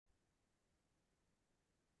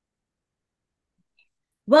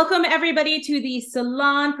Welcome, everybody, to the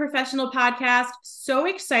Salon Professional Podcast. So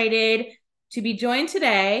excited to be joined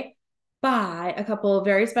today by a couple of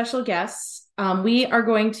very special guests. We are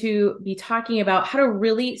going to be talking about how to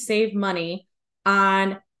really save money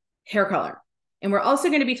on hair color. And we're also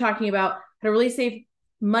going to be talking about how to really save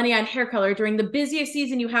money on hair color during the busiest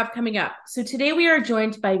season you have coming up. So today we are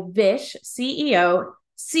joined by Vish, CEO,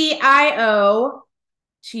 CIO,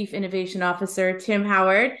 Chief Innovation Officer, Tim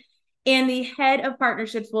Howard, and the head of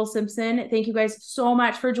partnerships, Will Simpson. Thank you guys so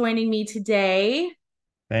much for joining me today.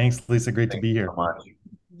 Thanks, Lisa. Great to Thank be you here. so much.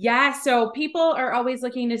 Yeah, so people are always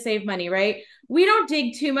looking to save money, right? We don't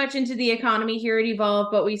dig too much into the economy here at Evolve,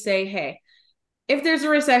 but we say, hey, if there's a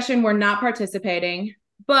recession, we're not participating,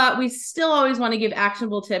 but we still always want to give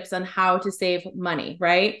actionable tips on how to save money,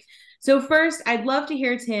 right? So first, I'd love to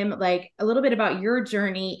hear, Tim, like a little bit about your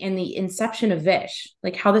journey in the inception of Vish,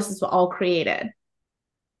 like how this is all created.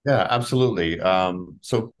 Yeah, absolutely.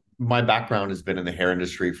 So my background has been in the hair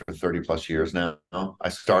industry for 30 plus years now. I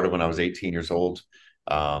started when I was 18 years old.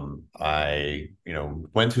 I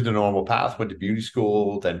went through the normal path, went to beauty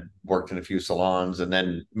school, then worked in a few salons, and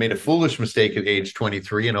then made a foolish mistake at age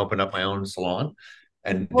 23 and opened up my own salon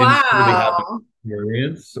and didn't really have Wow.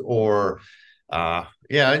 experience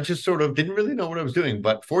I just sort of didn't really know what I was doing.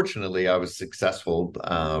 But fortunately, I was successful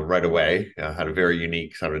right away. I had a very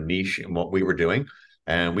unique sort of niche in what we were doing,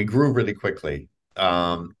 and we grew really quickly.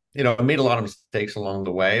 I made a lot of mistakes along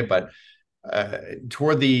the way, but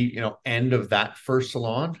toward the end of that first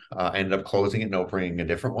salon, I ended up closing it and opening a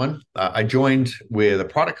different one. I joined with a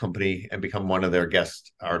product company and become one of their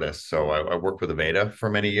guest artists. So I worked with Aveda for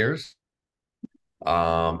many years.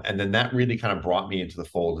 And then that really kind of brought me into the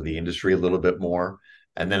fold of the industry a little bit more.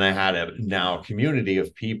 And then I had a community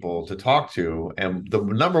of people to talk to. And the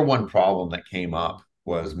number one problem that came up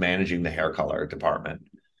was managing the hair color department.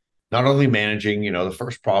 Not only managing, the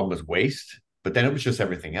first problem was waste, but then it was just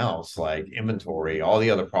everything else, like inventory, all the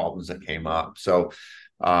other problems that came up. So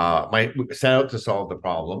my set out to solve the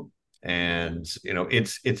problem. And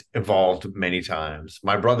it's evolved many times.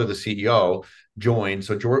 My brother, the CEO, joined.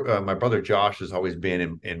 So my brother Josh has always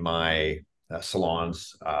been in my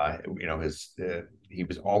salons. He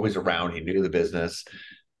was always around. He knew the business.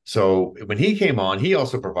 So when he came on, he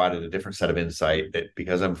also provided a different set of insight that,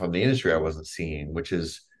 because I'm from the industry, I wasn't seeing, which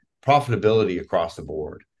is profitability across the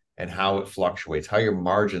board and how it fluctuates, how your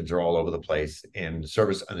margins are all over the place in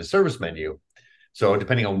service on the service menu. So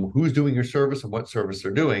depending on who's doing your service and what service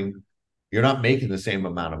they're doing, you're not making the same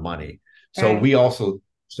amount of money. So Right. we also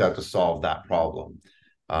have to solve that problem.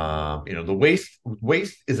 The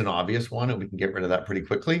waste is an obvious one, and we can get rid of that pretty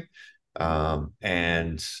quickly,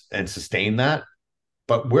 and sustain that.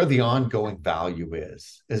 But where the ongoing value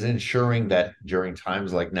is ensuring that during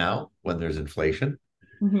times like now, when there's inflation,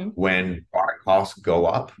 Mhm. when product costs go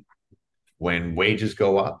up, when wages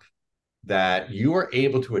go up, that you are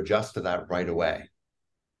able to adjust to that right away.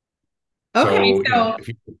 Okay, So, so if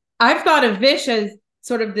you I've thought of Vish as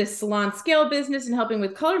sort of this salon scale business and helping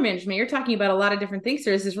with color management. You're talking about a lot of different things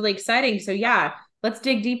here. This is really exciting. So yeah, let's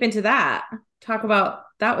dig deep into that. Talk about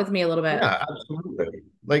that with me a little bit. Yeah, absolutely.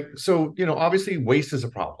 Obviously waste is a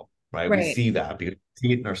problem, right? We Right. see that because we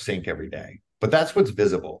see it in our sink every day. But that's what's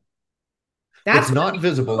visible. What's That's not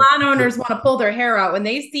visible, salon owners want to pull their hair out when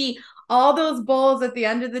they see all those bowls at the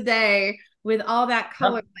end of the day with all that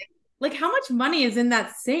color. yep. Like how much money is in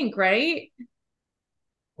that sink, right?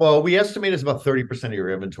 Well, we estimate it's about 30% of your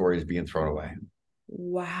inventory is being thrown away.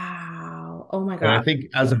 Wow. Oh my And I God. think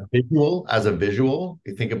as a visual,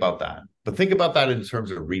 you think about that. But think about that in terms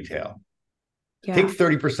of retail. Take Yeah.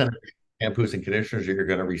 30% of shampoos and conditioners that you're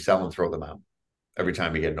going to resell and throw them out every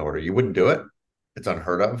time you get an order. You wouldn't do it. It's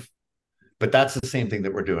unheard of. But that's the same thing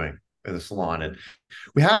that we're doing in the salon. And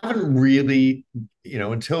we haven't really,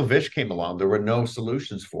 until Vish came along, there were no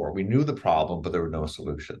solutions for it. We knew the problem, but there were no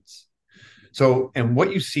solutions. So, and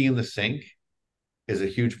what you see in the sink is a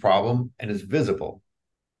huge problem and is visible.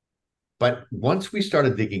 But once we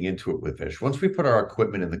started digging into it with Vish, once we put our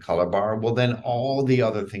equipment in the color bar, well, then all the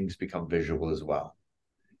other things become visual as well.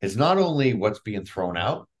 It's not only what's being thrown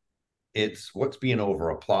out, it's what's being over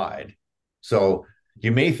applied. So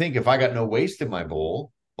you may think, if I got no waste in my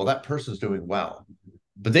bowl, well, that person's doing well.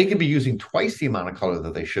 But they could be using twice the amount of color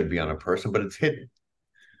that they should be on a person, but it's hidden.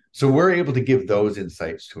 So we're able to give those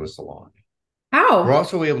insights to a salon. We're How?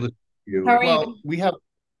 also able to How do, are you? well, we have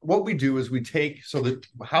what we do is we take, so that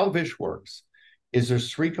how Vish works is there's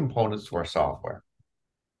three components to our software.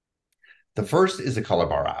 The first is the color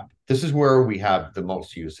bar app. This is where we have the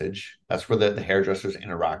most usage. That's where the hairdressers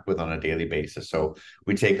interact with on a daily basis. So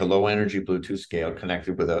we take a low energy Bluetooth scale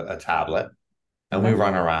connected with a tablet, and we Okay.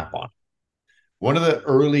 run our app on. One of the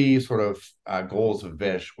early sort of goals of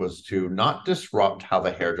Vish was to not disrupt how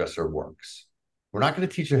the hairdresser works. We're not going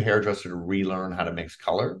to teach a hairdresser to relearn how to mix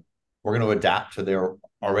color. We're going to adapt to their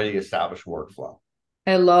already established workflow.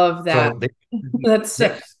 I love that. So they That's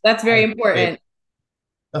mix. that's very important.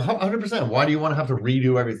 100%. Why do you want to have to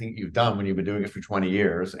redo everything you've done when you've been doing it for 20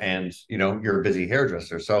 years and you're a busy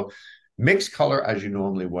hairdresser? So mix color as you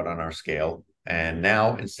normally would on our scale. And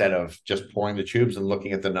now instead of just pouring the tubes and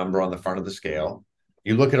looking at the number on the front of the scale,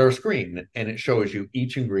 you look at our screen and it shows you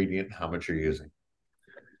each ingredient, how much you're using.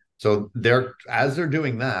 So as they're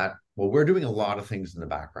doing that, well, we're doing a lot of things in the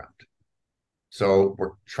background. So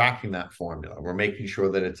we're tracking that formula. We're making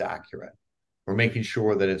sure that it's accurate. We're making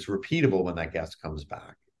sure that it's repeatable when that guest comes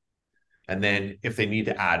back. And then if they need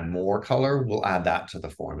to add more color, we'll add that to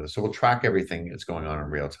the formula. So we'll track everything that's going on in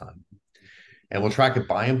real time. And we'll track it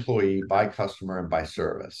by employee, by customer, and by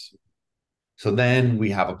service. So then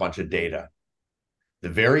we have a bunch of data. The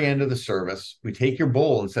very end of the service, we take your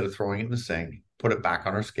bowl, instead of throwing it in the sink, put it back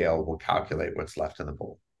on our scale, we'll calculate what's left in the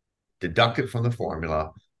bowl. Deduct it from the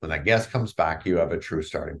formula. When that guest comes back, you have a true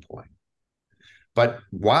starting point. But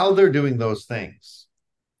while they're doing those things,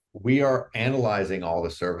 we are analyzing all the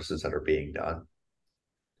services that are being done.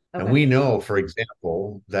 Okay. And we know, for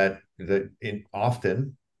example, that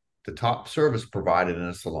often the top service provided in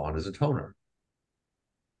a salon is a toner.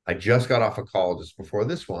 I just got off a call just before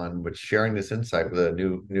this one, which sharing this insight with a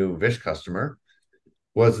new Vish customer,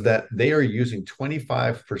 was that they are using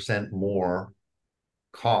 25% more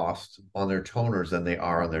cost on their toners than they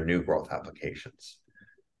are on their new growth applications.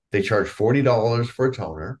 They charge $40 for a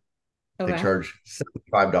toner. Okay. They charge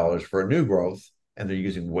 $75 for a new growth, and they're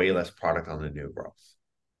using way less product on the new growth.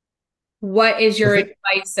 What is your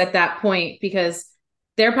advice at that point? Because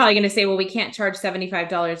they're probably going to say, well, we can't charge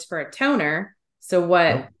 $75 for a toner. So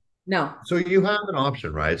what? Nope. No. So you have an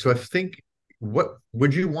option, right? So I think, what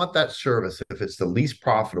would you want that service if it's the least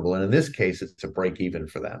profitable? And in this case, it's a break even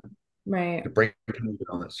for them. Right. To break even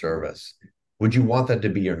on that service. Would you want that to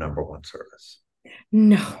be your number one service?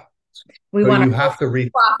 No. We want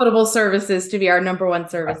profitable services to be our number one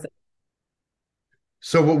service.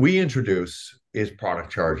 So what we introduce is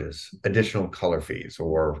product charges, additional color fees,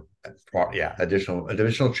 or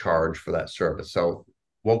additional charge for that service. So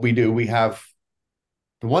what we do, we have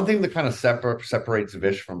the one thing that kind of separates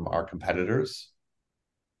Vish from our competitors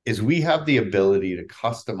is we have the ability to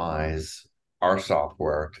customize our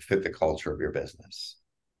software to fit the culture of your business.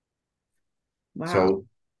 Wow. So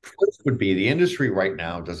first would be, the industry right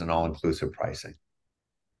now does an all-inclusive pricing.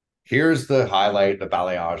 Here's the highlight, the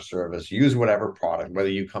balayage service. Use whatever product, whether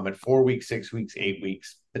you come at 4 weeks, 6 weeks, 8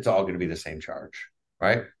 weeks, it's all going to be the same charge,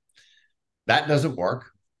 right? That doesn't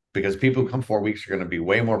work, because people who come 4 weeks are going to be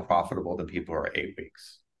way more profitable than people who are 8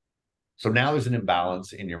 weeks. So now there's an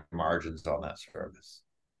imbalance in your margins on that service.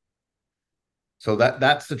 So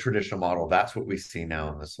that's the traditional model. That's what we see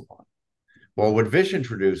now in the salon. Well, what Vish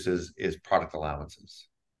introduces is product allowances.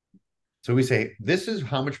 So we say, this is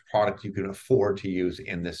how much product you can afford to use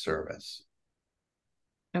in this service.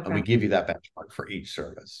 Okay. And we give you that benchmark for each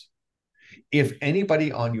service. If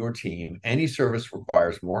anybody on your team, any service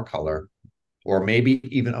requires more color, or maybe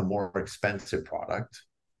even a more expensive product,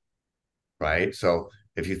 right? So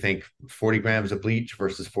if you think 40 grams of bleach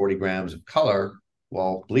versus 40 grams of color,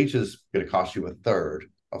 well, bleach is going to cost you a third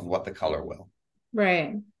of what the color will.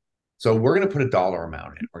 Right. So we're going to put a dollar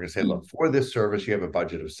amount in. We're going to say, look, for this service, you have a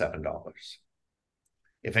budget of $7.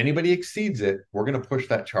 If anybody exceeds it, we're going to push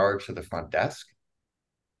that charge to the front desk,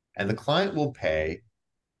 and the client will pay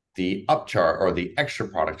the upcharge or the extra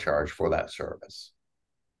product charge for that service.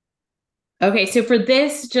 Okay. So for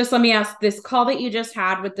this, just let me ask, this call that you just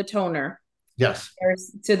had with the toner. Yes.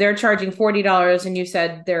 So they're charging $40, and you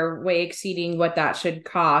said they're way exceeding what that should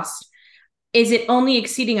cost. Is it only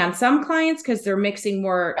exceeding on some clients because they're mixing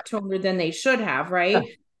more toner than they should have, right? Yeah.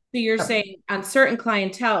 So you're saying on certain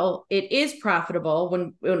clientele, it is profitable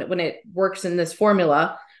when it works in this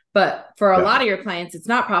formula. But for a lot of your clients, it's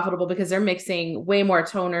not profitable because they're mixing way more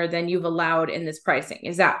toner than you've allowed in this pricing.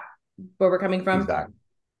 Is that where we're coming from? Exactly.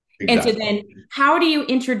 And so then how do you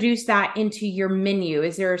introduce that into your menu?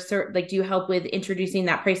 Is there a certain, do you help with introducing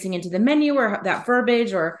that pricing into the menu, or that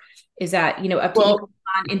verbiage, or is that, up to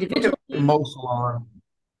each individual? Most salon.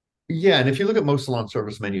 Yeah. And if you look at most salon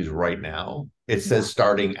service menus right now, it says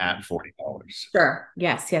starting at $40. Sure.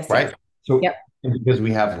 Yes. Right. Yes. So because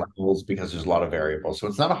we have levels, because there's a lot of variables. So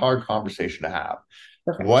it's not a hard conversation to have.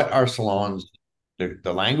 Perfect. What our salons,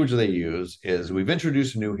 the language they use is, we've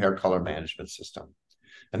introduced a new hair color management system.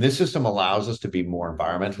 And this system allows us to be more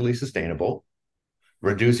environmentally sustainable,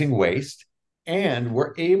 reducing waste, and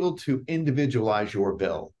we're able to individualize your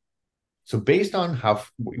bill. So based on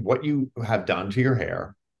what you have done to your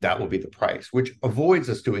hair, that will be the price, which avoids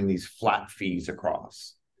us doing these flat fees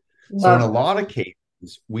across. So in a lot of cases,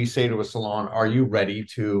 we say to a salon, are you ready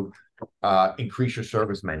to increase your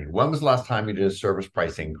service menu? When was the last time you did a service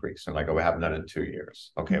price increase? And like, oh, we haven't done it in 2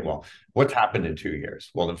 years. Okay, well, what's happened in 2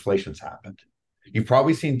 years? Well, inflation's happened. You've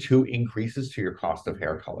probably seen 2 increases to your cost of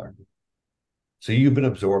hair color. So you've been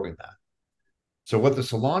absorbing that. So what the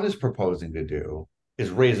salon is proposing to do is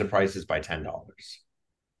raise the prices by $10.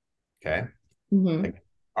 Okay. Like,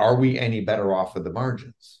 are we any better off with the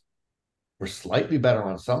margins? We're slightly better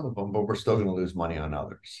on some of them, but we're still going to lose money on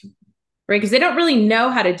others. Right. Because they don't really know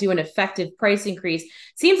how to do an effective price increase.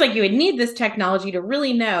 Seems like you would need this technology to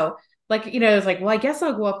really know. Like, it's like, well, I guess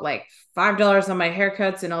I'll go up like $5 on my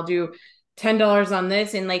haircuts and I'll do $10 on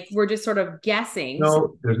this. And like, we're just sort of guessing.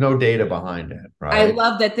 No, there's no data behind it, right? I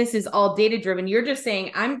love that this is all data driven. You're just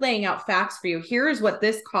saying, I'm laying out facts for you. Here's what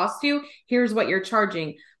this costs you. Here's what you're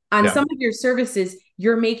charging. On some of your services,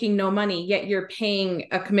 you're making no money, yet you're paying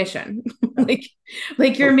a commission.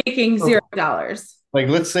 like you're making $0. Like,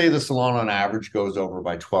 let's say the salon on average goes over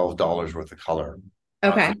by $12 worth of color.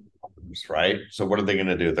 Okay. Right. So what are they going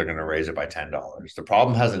to do? They're going to raise it by $10. The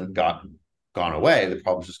problem hasn't gone away. The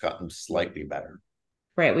problem's just gotten slightly better.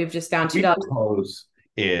 Right. We've just found $2.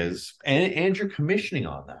 And you're commissioning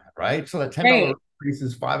on that, right? So that $10 increase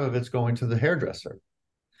is $5 of it's going to the hairdresser.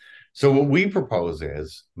 So what we propose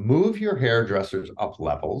is move your hairdressers up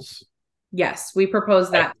levels. Yes, we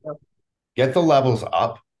propose that. Get the levels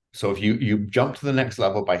up. So if you jump to the next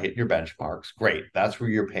level by hitting your benchmarks, great. That's where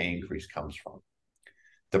your pay increase comes from.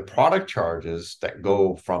 The product charges that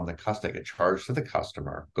go from the customer, get charged to the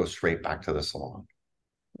customer, go straight back to the salon.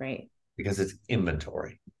 Right. Because it's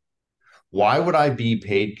inventory. Why would I be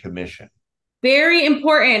paid commission? Very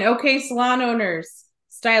important. Okay, salon owners,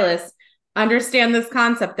 stylists, understand this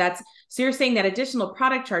concept. So you're saying that additional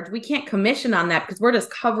product charge, we can't commission on that because we're just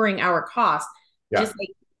covering our costs. Yeah. Just like,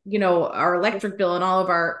 our electric bill and all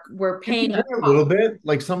of we're paying a little bit.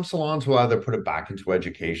 Like some salons will either put it back into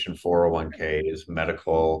education, 401ks,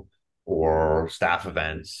 medical, or staff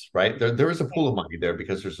events, right? There is a pool of money there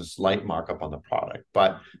because there's a slight markup on the product.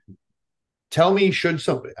 But tell me,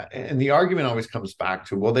 and the argument always comes back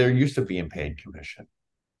to, well, they're used to being paid commission.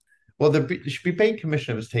 Well, they should be paid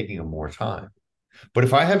commission if it's taking them more time. But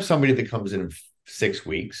if I have somebody that comes in 6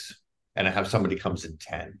 weeks and I have somebody comes in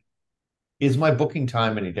 10, is my booking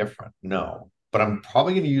time any different? No, but I'm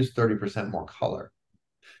probably going to use 30% more color.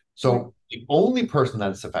 So the only person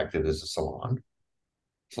that's affected is a salon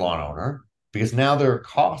owner, because now their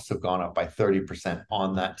costs have gone up by 30%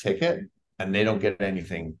 on that ticket and they don't get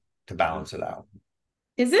anything to balance it out.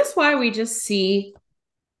 Is this why we just see,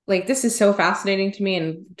 like, this is so fascinating to me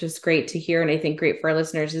and just great to hear, and I think great for our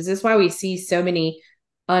listeners. Is this why we see so many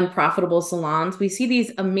unprofitable salons? We see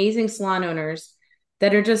these amazing salon owners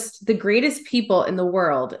that are just the greatest people in the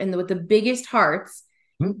world and with the biggest hearts.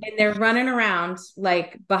 And they're running around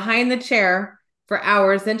like behind the chair for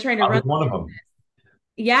hours, then trying to run one of them.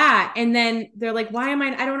 Yeah. And then they're like,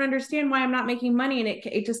 I don't understand why I'm not making money. And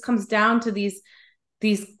it just comes down to these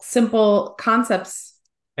simple concepts.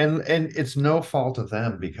 And it's no fault of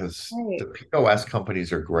them because the POS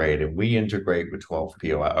companies are great. And we integrate with 12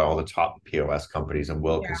 POS, all the top POS companies, and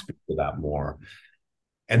Will can speak to that more.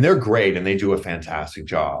 And they're great and they do a fantastic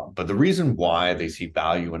job. But the reason why they see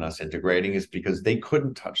value in us integrating is because they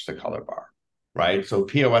couldn't touch the color bar, right? So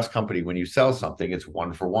POS company, when you sell something, it's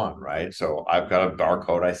 1 for 1, right? So I've got a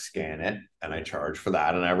barcode, I scan it and I charge for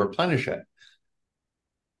that and I replenish it.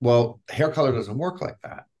 Well, hair color doesn't work like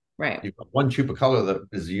that. Right. You've got one tube of color that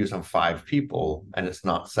is used on 5 people and it's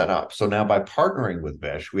not set up. So now by partnering with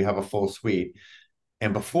Vish, we have a full suite.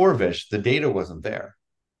 And before Vish, the data wasn't there.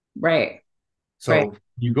 Right. So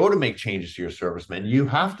you go to make changes to your service menu, you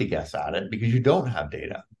have to guess at it because you don't have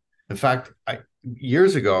data. In fact,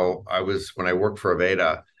 years ago, when I worked for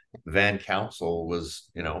Aveda, Van Council was,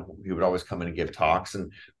 he would always come in and give talks.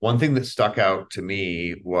 And one thing that stuck out to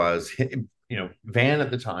me was, Van at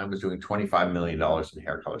the time was doing $25 million in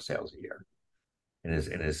hair color sales a year in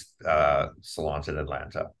his salons in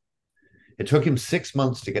Atlanta. It took him 6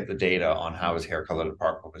 months to get the data on how his hair color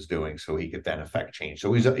department was doing so he could then affect change.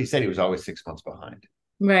 So he said he was always 6 months behind.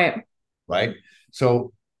 Right. Right.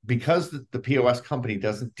 So because the POS company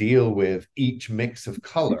doesn't deal with each mix of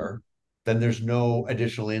color, then there's no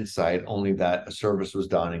additional insight, only that a service was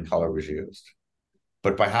done and color was used.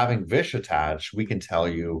 But by having Vish attached, we can tell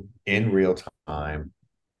you in real time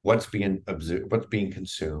what's being observed, what's being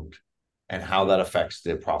consumed, and how that affects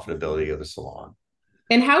the profitability of the salon.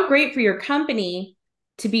 And how great for your company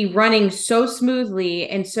to be running so smoothly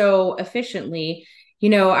and so efficiently.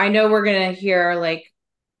 I know we're going to hear like,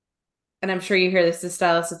 and I'm sure you hear this as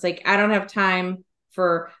stylists, it's like, I don't have time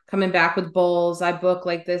for coming back with bowls. I book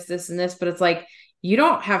like this, and this, but it's like, you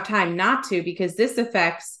don't have time not to, because this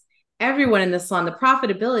affects everyone in the salon. The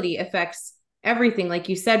profitability affects everything. Like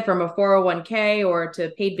you said, from a 401k or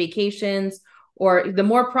to paid vacations, or the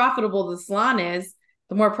more profitable the salon is,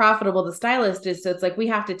 the more profitable the stylist is. So it's like, we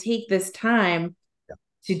have to take this time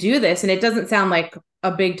to do this. And it doesn't sound like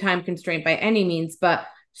a big time constraint by any means, but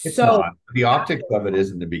It's so not. The optics of it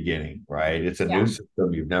is in the beginning, right? It's a yeah. new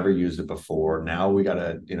system. You've never used it before. Now we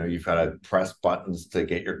gotta, you've got to press buttons to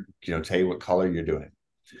get your, tell you what color you're doing.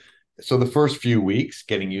 So the first few weeks,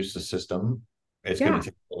 getting used to the system, it's going Yeah. to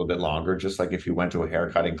take a little bit longer. Just like if you went to a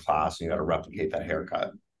haircutting class and you got to replicate that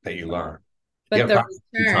haircut that you learn. You But got to the practice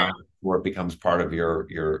a few return, times before it becomes part of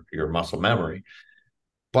your muscle memory.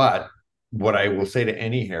 But what I will say to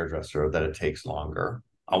any hairdresser that it takes longer,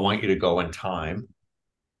 I want you to go in time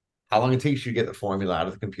how long it takes you to get the formula out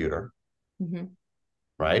of the computer, mm-hmm.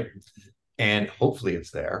 right? And hopefully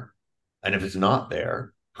it's there. And if it's not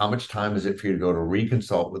there, how much time is it for you to go to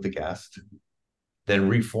reconsult with the guest, then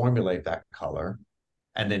reformulate that color,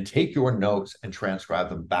 and then take your notes and transcribe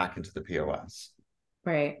them back into the POS?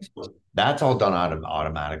 Right. That's all done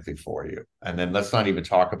automatically for you. And then let's not even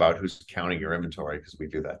talk about who's counting your inventory, because we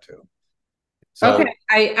do that too. Okay.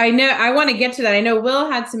 So I know I want to get to that. I know Will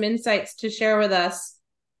had some insights to share with us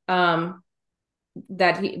um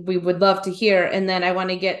that we would love to hear. And then I want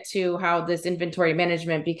to get to how this inventory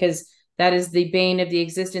management, because that is the bane of the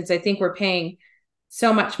existence. I think we're paying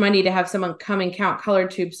so much money to have someone come and count color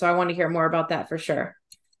tubes. So I want to hear more about that for sure.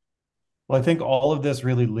 Well, I think all of this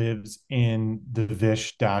really lives in the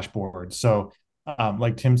Vish dashboard. So,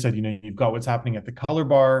 like Tim said, you've got what's happening at the color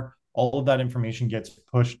bar. All of that information gets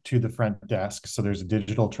pushed to the front desk. So there's a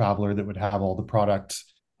digital traveler that would have all the product,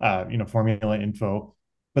 formula info.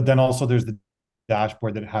 But then also there's the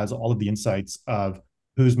dashboard that has all of the insights of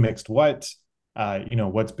who's mixed what,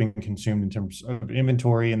 what's been consumed in terms of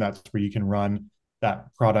inventory, and that's where you can run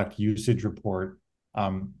that product usage report,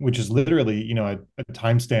 which is literally, a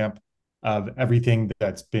timestamp of everything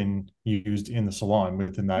that's been used in the salon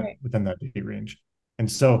within that date range. And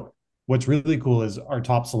so what's really cool is our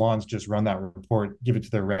top salons just run that report, give it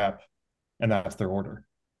to their rep, and that's their order.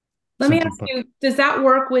 Let me Simply ask put. you, does that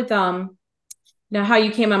work with now how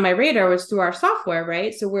you came on my radar was through our software,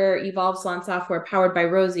 right? So we're Evolve Salon software powered by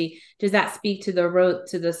Rosie. Does that speak to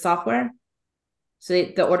the software? So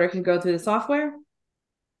the order can go through the software?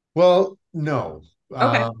 well, no.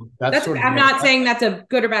 Okay. That's That's sort of I'm not saying that's a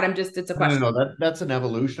good or bad. It's a question. no. That's an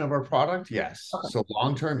evolution of our product. Yes. Okay. So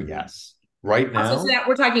long term, yes. Right Also, now, so that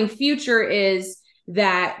we're talking future is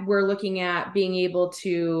that we're looking at being able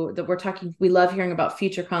to that we're talking we love hearing about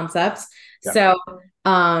future concepts. yeah, So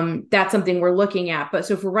that's something we're looking at. But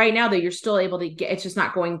so for right now that you're still able to get it's just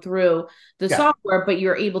not going through the yeah, software, but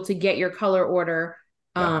you're able to get your color order.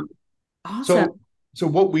 yeah. Awesome. So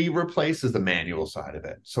what we replace is the manual side of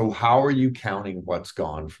it. So how are you counting what's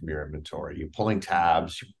gone from your inventory? You pulling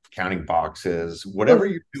tabs, you're counting boxes, whatever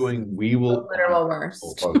you're doing, we will Literal worst.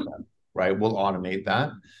 process, right? We'll automate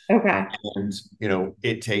that. Okay. And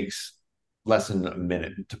it takes less than a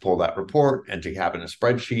minute to pull that report and to have it in a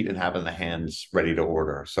spreadsheet and have it in the hands ready to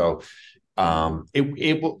order. So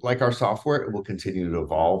it will, like our software, it will continue to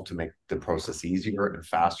evolve to make the process easier and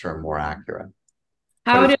faster and more accurate.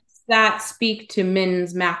 How does that speak to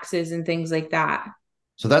mins, maxes, and things like that?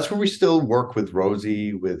 So that's where we still work with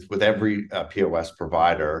Rosie, with every POS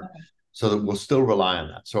provider, so that we'll still rely on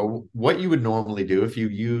that. So what you would normally do if you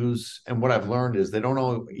use, and what I've learned is they don't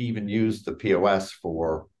all even use the POS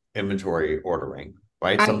for inventory ordering,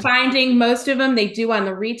 right? I'm finding most of them they do on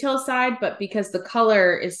the retail side, but because the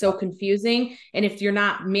color is so confusing, and if you're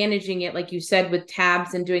not managing it, like you said, with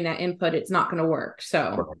tabs and doing that input, it's not going to work.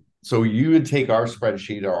 So you would take our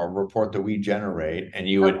spreadsheet or our report that we generate, and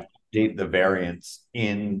you would update the variance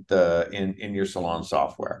in your salon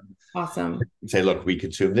software. Awesome. Say, look, we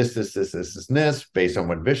consume this, and this based on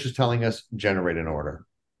what Vish is telling us. Generate an order.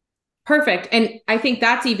 Perfect. And I think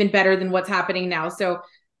that's even better than what's happening now. So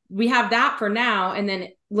we have that for now, and then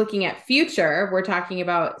looking at future, we're talking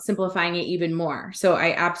about simplifying it even more. So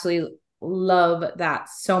I absolutely love that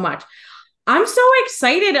so much. I'm so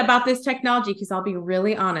excited about this technology because I'll be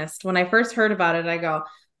really honest. When I first heard about it, I go,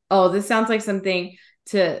 oh, this sounds like something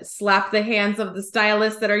to slap the hands of the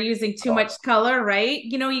stylists that are using too much color, right?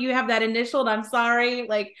 You have that initial, I'm sorry,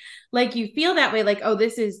 like you feel that way, like, oh,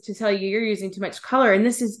 this is to tell you you're using too much color. And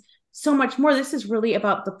this is so much more. This is really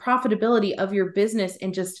about the profitability of your business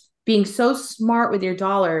and just being so smart with your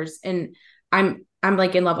dollars. And I'm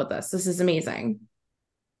like in love with this. This is amazing.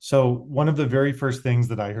 So one of the very first things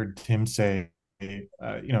that I heard Tim say,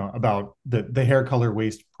 about the hair color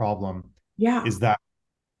waste problem Yeah. is that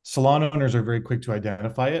salon owners are very quick to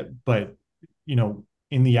identify it, but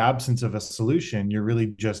in the absence of a solution, you're really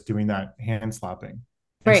just doing that hand slapping.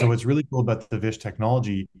 And so Right. what's really cool about the Vish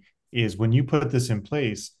technology is when you put this in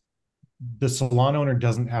place, the salon owner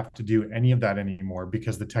doesn't have to do any of that anymore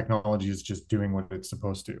because the technology is just doing what it's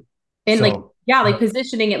supposed to. And like, So, yeah, like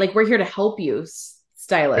positioning it like we're here to help you, Yeah.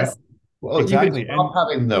 stylist. Well, you can exactly. stop And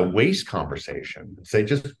having the waste conversation. Say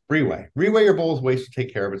just reweigh. Reweigh your bowl's waste to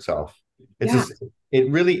take care of itself. It's Yeah. just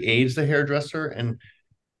it really aids the hairdresser, and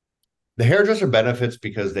the hairdresser benefits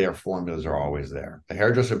because their formulas are always there. The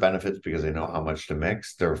hairdresser benefits because they know how much to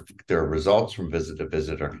mix. Their results from visit to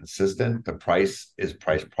visit are consistent. The price is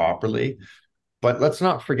priced properly. But let's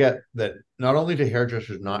not forget that not only do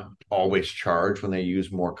hairdressers not always charge when they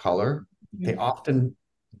use more color, they Mhm. often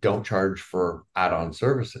don't charge for add-on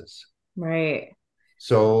services. Right.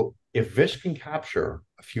 So if Vish can capture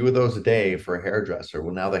a few of those a day for a hairdresser,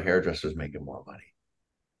 well, now the hairdresser's making more money.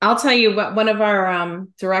 I'll tell you what, one of our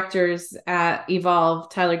directors at Evolve,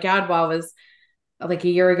 Tyler Gadwal, was like a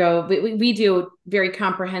year ago. We do very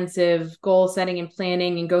comprehensive goal setting and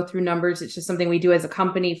planning and go through numbers. It's just something we do as a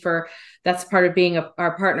company for that's part of being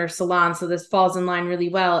our partner salon. So this falls in line really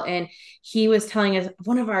well. And he was telling us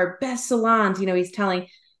one of our best salons, he's telling,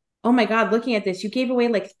 oh my God, looking at this, you gave away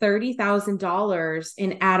like $30,000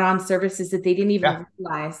 in add-on services that they didn't even Yeah.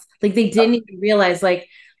 realize. Like they didn't even realize, like,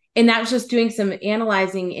 and that was just doing some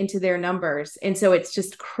analyzing into their numbers. And so it's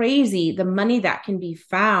just crazy the money that can be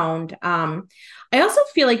found. I also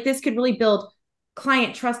feel like this could really build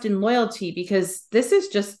client trust and loyalty because this is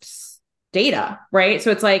just data, right?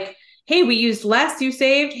 So it's like, hey, we used less, you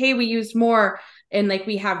saved. Hey, we used more. And like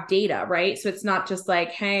we have data, right? So it's not just like,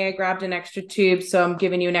 hey, I grabbed an extra tube, so I'm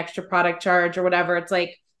giving you an extra product charge or whatever. It's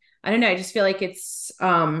like, I don't know. I just feel like it's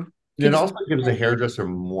And it also gives the hairdresser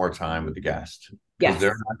more time with the guest because yes.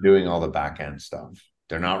 they're not doing all the back end stuff.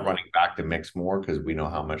 They're not running back to mix more because we know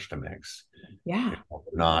how much to mix. Yeah.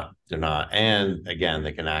 They're not. And again,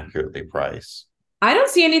 they can accurately price. I don't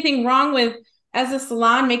see anything wrong with as a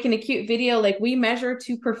salon making a cute video. Like we measure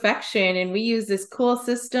to perfection and we use this cool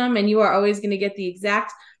system, and you are always going to get the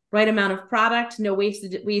exact right amount of product, no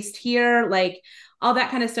waste here, like all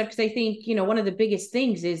that kind of stuff. Because I think, one of the biggest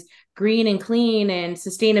things is green and clean and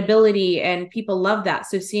sustainability, and people love that.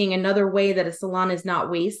 So seeing another way that a salon is not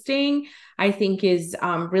wasting, I think is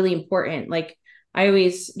really important. Like I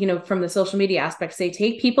always, from the social media aspect, say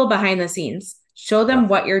take people behind the scenes, show Yeah. them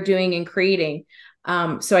what you're doing and creating.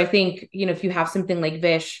 So I think, if you have something like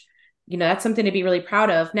Vish, that's something to be really proud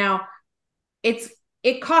of. Now,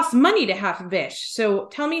 it costs money to have Vish. So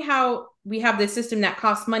tell me how we have this system that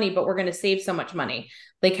costs money, but we're going to save so much money.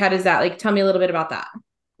 Like, how does that, like, tell me a little bit about that.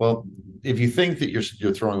 Well, if you think that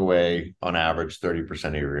you're throwing away on average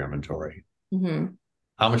 30% of your inventory, Mm-hmm.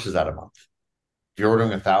 how much is that a month? If you're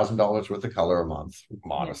ordering $1,000 worth of color a month, Yeah.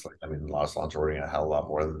 modestly, I mean, a lot of salons are ordering a hell of a lot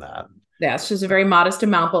more than that. Yeah, it's just a very modest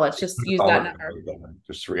amount, but let's just use that number.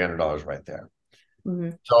 Just $300 right there. Mm-hmm.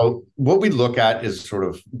 So what we look at is sort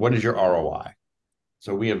of what is your ROI?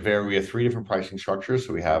 So we have three different pricing structures.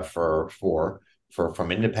 So we have for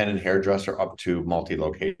from independent hairdresser up to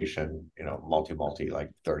multi-location, multi, like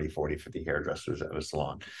 30, 40, 50 hairdressers at a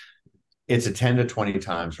salon. It's a 10 to 20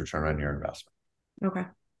 times return on your investment. Okay.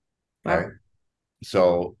 Wow. Okay.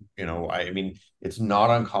 So, I mean, it's not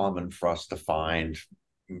uncommon for us to find,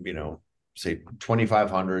 say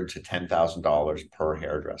 $2,500 to $10,000 per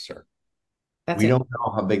hairdresser. That's We it. don't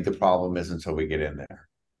know how big the problem is until we get in there.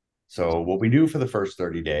 So what we do for the first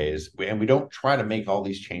 30 days, and we don't try to make all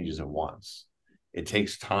these changes at once. It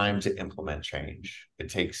takes time to implement change. It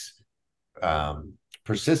takes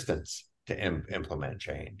persistence to implement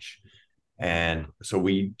change. And so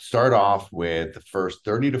we start off with the first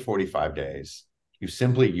 30 to 45 days. You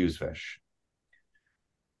simply use Vish.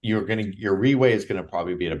 Your reweigh is going to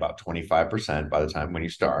probably be at about 25% by the time when you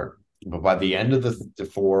start. But by the end of the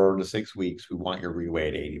 4 to 6 weeks, we want your reweigh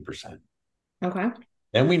at 80%. Okay.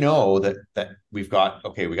 Then we know that we got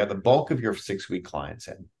the bulk of your 6-week clients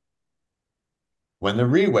in. When they're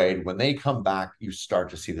reweighed, when they come back, you start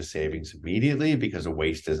to see the savings immediately because the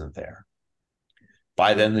waste isn't there.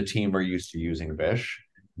 By then, the team are used to using Vish.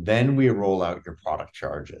 Then we roll out your product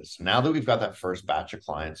charges. Now that we've got that first batch of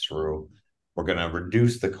clients through, we're going to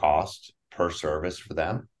reduce the cost per service for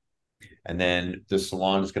them. And then the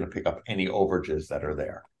salon is going to pick up any overages that are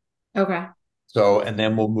there. Okay. So, and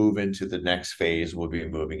then we'll move into the next phase. We'll be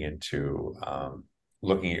moving into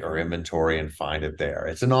looking at our inventory and find it there.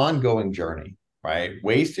 It's an ongoing journey, right?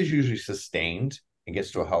 Waste is usually sustained and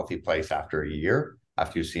gets to a healthy place after a year.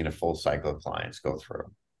 after you've seen a full cycle of clients go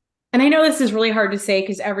through. And I know this is really hard to say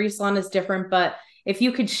because every salon is different, but if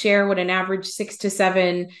you could share what an average 6 to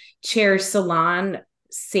 7 chair salon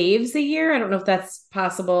saves a year, I don't know if that's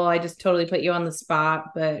possible. I just totally put you on the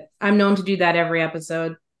spot, but I'm known to do that every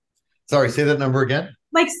episode. Sorry, say that number again.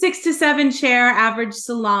 Like 6 to 7 chair average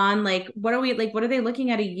salon. Like, what are they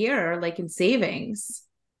looking at a year, like in savings?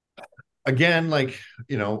 Again, like,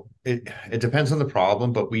 it depends on the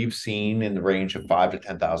problem, but we've seen in the range of $5,000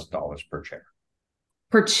 to $10,000 per chair.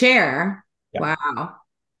 Per chair. Yeah. Wow. Yeah.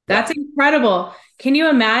 That's incredible. Can you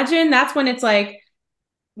imagine? That's when it's like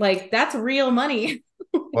that's real money.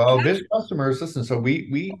 Well, Vish customers, listen, so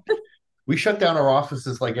we shut down our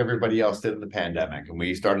offices like everybody else did in the pandemic, and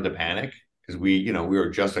we started to panic because we were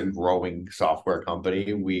just a growing software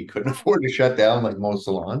company. We couldn't afford to shut down like most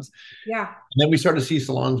salons. Yeah. And then we started to see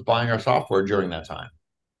salons buying our software during that time.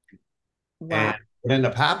 Wow. And what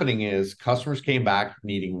ended up happening is customers came back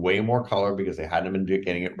needing way more color because they hadn't been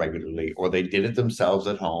getting it regularly, or they did it themselves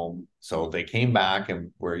at home. So they came back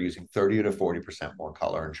and were using 30 to 40% more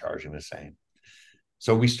color and charging the same.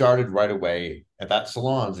 So we started right away at that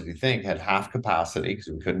salons, if you think, had half capacity because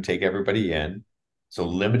we couldn't take everybody in. So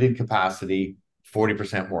limited capacity,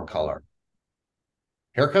 40% more color.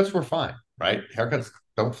 Haircuts were fine, right? Haircuts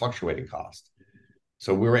don't fluctuate in cost.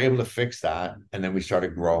 So we were able to fix that. And then we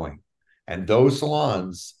started growing. And those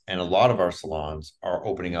salons and a lot of our salons are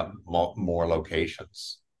opening up more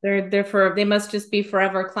locations. They must just be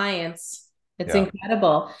forever clients. It's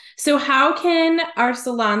incredible. So how can our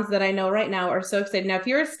salons that I know right now are so excited? Now, if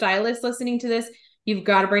you're a stylist listening to this, you've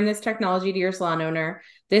got to bring this technology to your salon owner.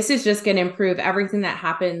 This is just going to improve everything that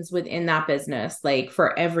happens within that business, like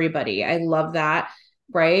for everybody. I love that.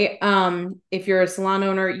 Right. If you're a salon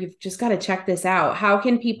owner, you've just got to check this out. How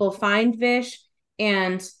can people find Vish?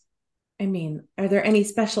 And I mean, are there any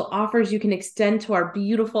special offers you can extend to our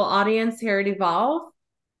beautiful audience here at Evolve?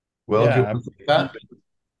 Well, do you want to say that?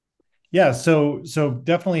 Yeah, so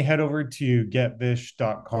definitely head over to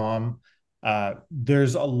getvish.com.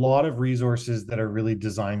 There's a lot of resources that are really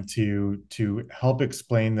designed to help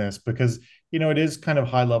explain this because it is kind of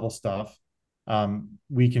high level stuff.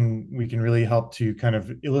 We can really help to kind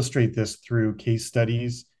of illustrate this through case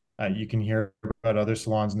studies. You can hear about other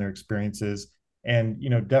salons and their experiences, and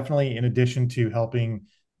definitely in addition to helping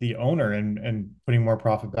the owner and putting more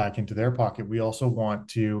profit back into their pocket, we also want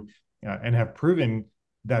to and have proven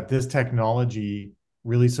that this technology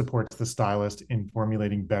really supports the stylist in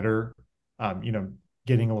formulating better,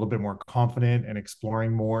 getting a little bit more confident and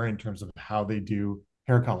exploring more in terms of how they do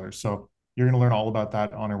hair colors. So you're going to learn all about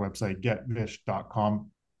that on our website,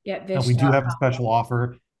 getvish.com. And we do have a special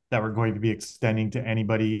offer that we're going to be extending to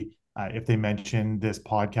anybody. If they mention this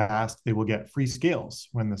podcast, they will get free scales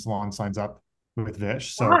when the salon signs up with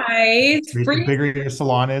Vish. So the bigger your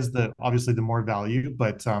salon is, obviously the more value,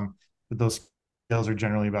 but those scales are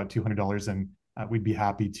generally about $200, and we'd be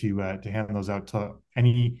happy to hand those out to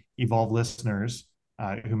any Evolve listeners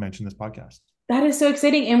who mention this podcast. That is so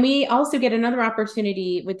exciting. And we also get another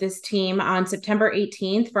opportunity with this team on September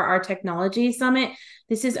 18th for our technology summit.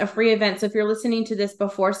 This is a free event. So if you're listening to this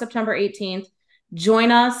before September 18th,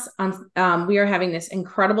 join us on, we are having this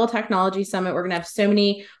incredible technology summit. We're going to have so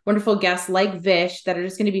many wonderful guests like Vish that are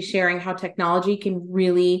just going to be sharing how technology can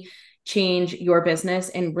really change your business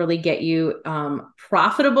and really get you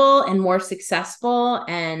profitable and more successful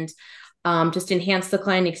and just enhance the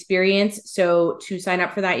client experience. So to sign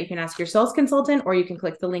up for that, you can ask your sales consultant, or you can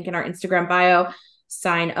click the link in our Instagram bio,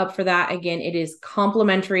 sign up for that. Again, it is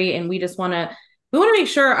complimentary, and we want to make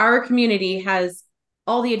sure our community has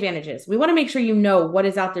all the advantages. We want to make sure you know what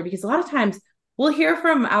is out there, because a lot of times we'll hear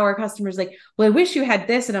from our customers like, well, I wish you had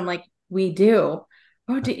this. And I'm like, we do.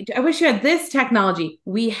 Oh, I wish you had this technology.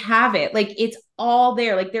 We have it. Like, it's all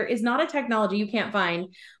there. Like, there is not a technology you can't find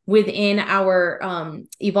within our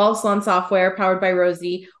Evolve Salon software powered by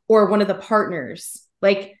Rosie or one of the partners.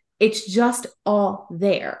 Like, it's just all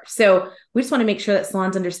there. So we just want to make sure that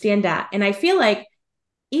salons understand that. And I feel like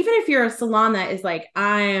even if you're a salon that is like,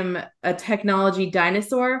 I'm a technology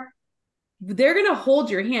dinosaur, they're going to hold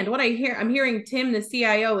your hand. I'm hearing Tim, the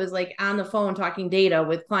CIO, is like on the phone talking data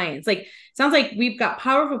with clients. Like, sounds like we've got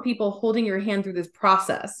powerful people holding your hand through this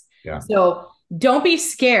process. Yeah. So don't be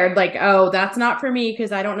scared. Like, oh, that's not for me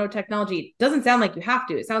because I don't know technology. It doesn't sound like you have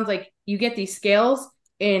to. It sounds like you get these scales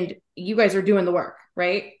and you guys are doing the work,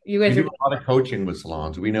 right? You guys do a lot of coaching with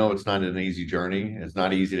salons. We know it's not an easy journey. It's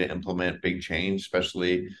not easy to implement big change,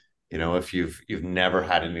 especially, if you've never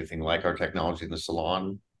had anything like our technology in the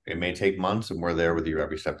salon. It may take months, and we're there with you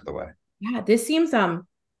every step of the way. Yeah, this seems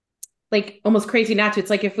like almost crazy not to. It's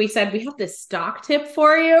like if we said we have this stock tip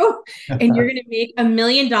for you and you're going to make $1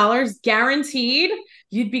 million guaranteed,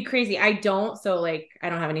 you'd be crazy. I don't. So like, I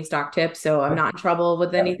don't have any stock tips, so I'm not in trouble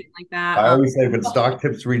with anything like that. I always say when stock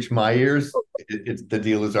tips reach my ears, it's the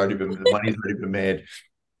deal has already been, the money's already been made.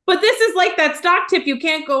 But this is like that stock tip. You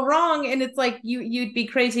can't go wrong. And it's like you'd be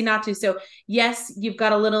crazy not to. So yes, you've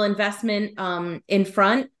got a little investment in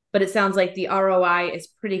front, but it sounds like the ROI is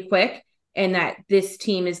pretty quick and that this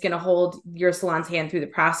team is going to hold your salon's hand through the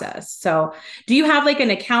process. So do you have like an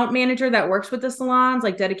account manager that works with the salons,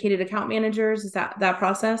 like dedicated account managers? Is that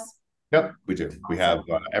process? Yep, we do. We have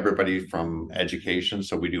everybody from education.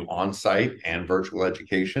 So we do on-site and virtual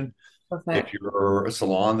education. Perfect. If you're a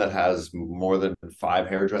salon that has more than 5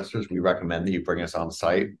 hairdressers, we recommend that you bring us on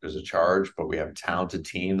site. There's a charge, but we have a talented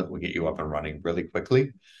team that will get you up and running really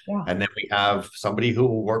quickly. Yeah. And then we have somebody who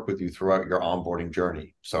will work with you throughout your onboarding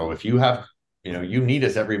journey. So if you have, you need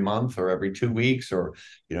us every month or every 2 weeks, or,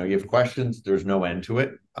 you have questions, there's no end to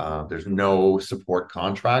it. There's no support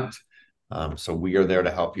contract. So we are there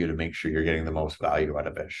to help you to make sure you're getting the most value out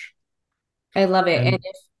of Vish. I love it. And And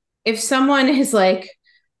if someone is like,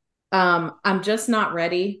 I'm just not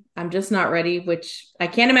ready. I'm just not ready, which I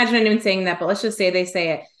can't imagine anyone saying that, but let's just say they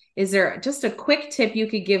say it. Is there just a quick tip you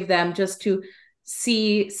could give them just to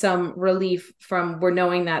see some relief from we're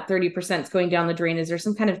knowing that 30% is going down the drain? Is there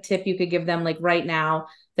some kind of tip you could give them like right now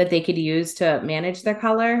that they could use to manage their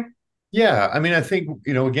color? Yeah, I mean, I think,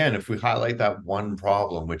 again, if we highlight that one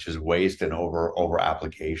problem, which is waste and over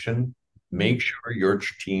application, make sure your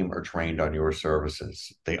team are trained on your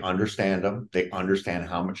services. They understand them. They understand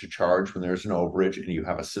how much to charge when there's an overage, and you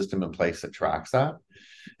have a system in place that tracks that.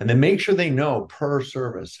 And then make sure they know per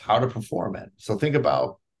service how to perform it. So think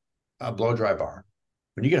about a blow dry bar.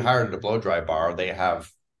 When you get hired at a blow dry bar, they have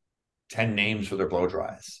 10 names for their blow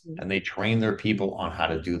dries, and they train their people on how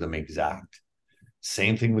to do them exact.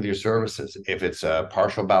 Same thing with your services. If it's a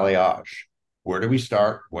partial balayage, where do we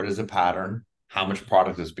start? What is the pattern? How much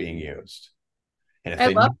product is being used? And if I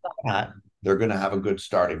they love know that, they're going to have a good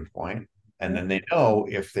starting point. And then they know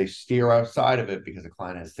if they steer outside of it because the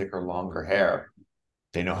client has thicker, longer hair,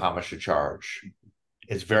 they know how much to charge.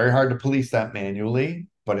 It's very hard to police that manually,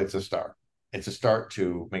 but it's a start. It's a start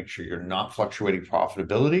to make sure you're not fluctuating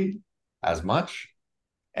profitability as much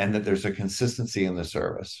and that there's a consistency in the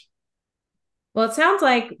service. Well, it sounds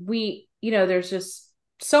like there's just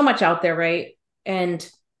so much out there, right? And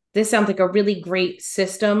this sounds like a really great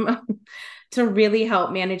system to really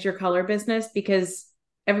help manage your color business because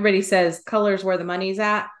everybody says color's where the money's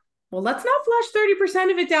at. Well, let's not flush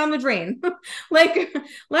 30% of it down the drain. Like,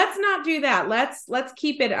 let's not do that. Let's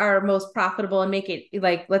keep it our most profitable and make it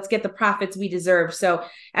like, let's get the profits we deserve. So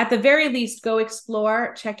at the very least, go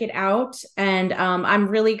explore, check it out. And I'm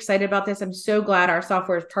really excited about this. I'm so glad our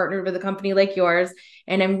software is partnered with a company like yours.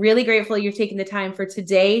 And I'm really grateful you're taking the time for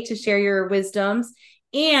today to share your wisdoms.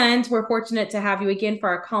 And we're fortunate to have you again for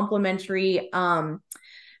our complimentary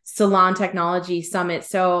Salon Technology Summit.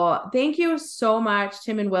 So thank you so much,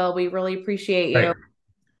 Tim and Will. We really appreciate you. Great.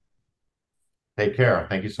 Take care.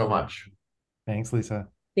 Thank you so much. thanks, Lisa.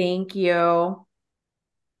 Thank you.